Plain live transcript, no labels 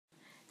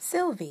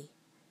Sylvie,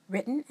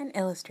 written and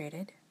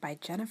illustrated by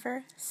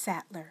Jennifer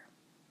Sattler.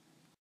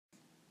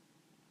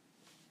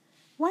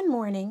 One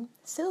morning,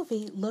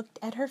 Sylvie looked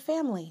at her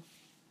family.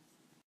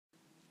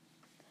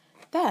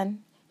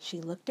 Then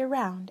she looked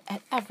around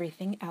at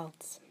everything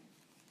else.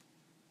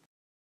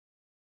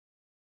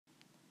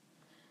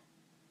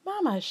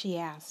 "Mama," she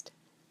asked,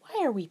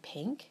 "why are we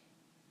pink?"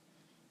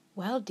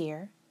 "Well,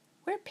 dear,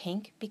 we're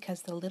pink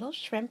because the little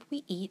shrimp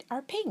we eat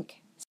are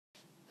pink."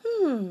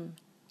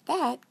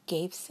 That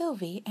gave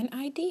Sylvie an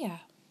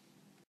idea.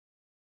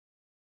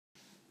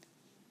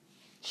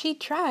 She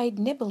tried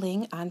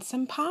nibbling on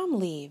some palm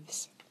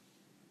leaves.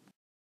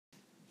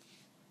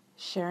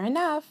 Sure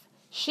enough,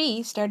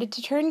 she started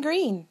to turn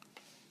green.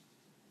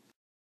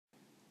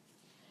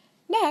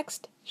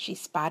 Next, she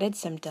spotted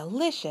some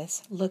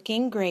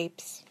delicious-looking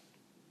grapes.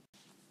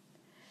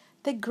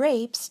 The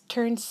grapes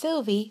turned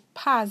Sylvie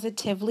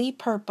positively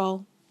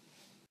purple.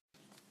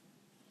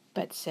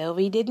 But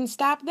Sylvie didn't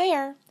stop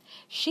there.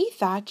 She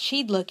thought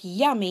she'd look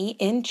yummy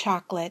in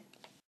chocolate.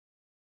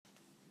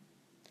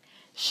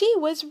 She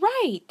was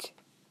right.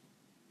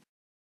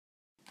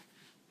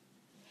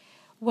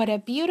 "What a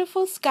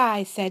beautiful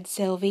sky," said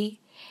Sylvie.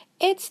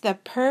 "It's the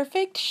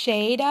perfect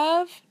shade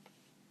of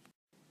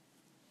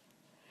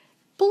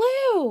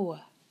blue."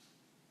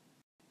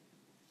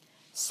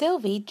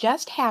 Sylvie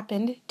just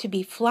happened to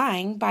be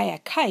flying by a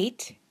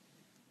kite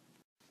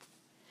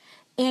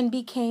and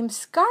became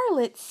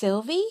Scarlet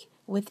Sylvie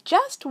with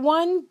just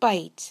one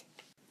bite.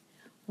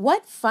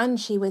 What fun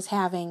she was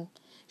having!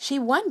 She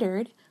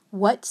wondered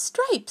what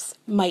stripes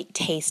might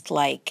taste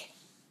like.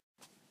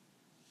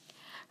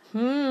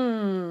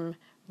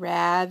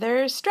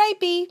 Rather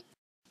stripy.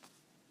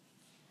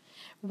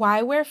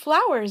 Why wear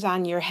flowers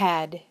on your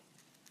head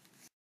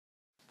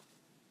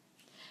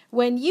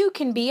when you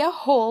can be a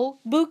whole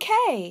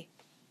bouquet?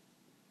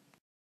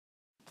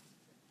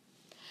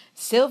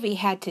 Sylvie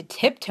had to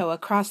tiptoe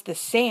across the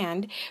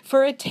sand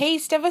for a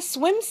taste of a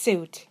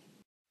swimsuit.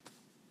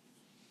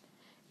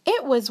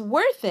 It was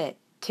worth it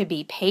to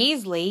be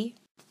Paisley.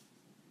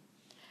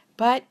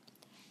 But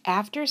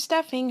after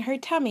stuffing her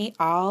tummy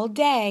all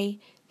day,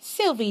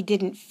 Sylvie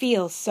didn't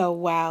feel so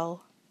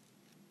well.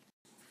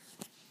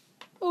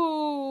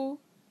 Oh,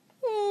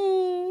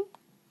 oh,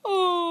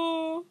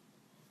 oh,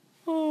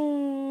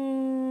 oh.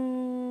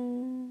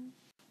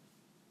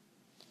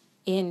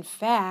 In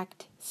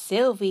fact,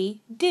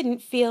 Sylvie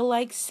didn't feel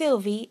like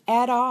Sylvie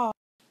at all.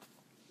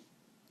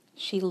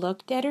 She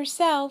looked at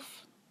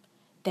herself,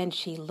 then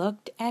she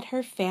looked at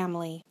her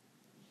family.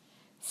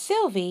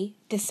 Sylvie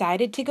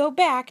decided to go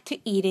back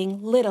to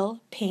eating little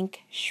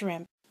pink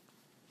shrimp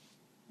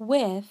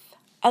with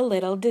a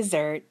little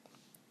dessert.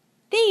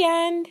 The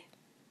end.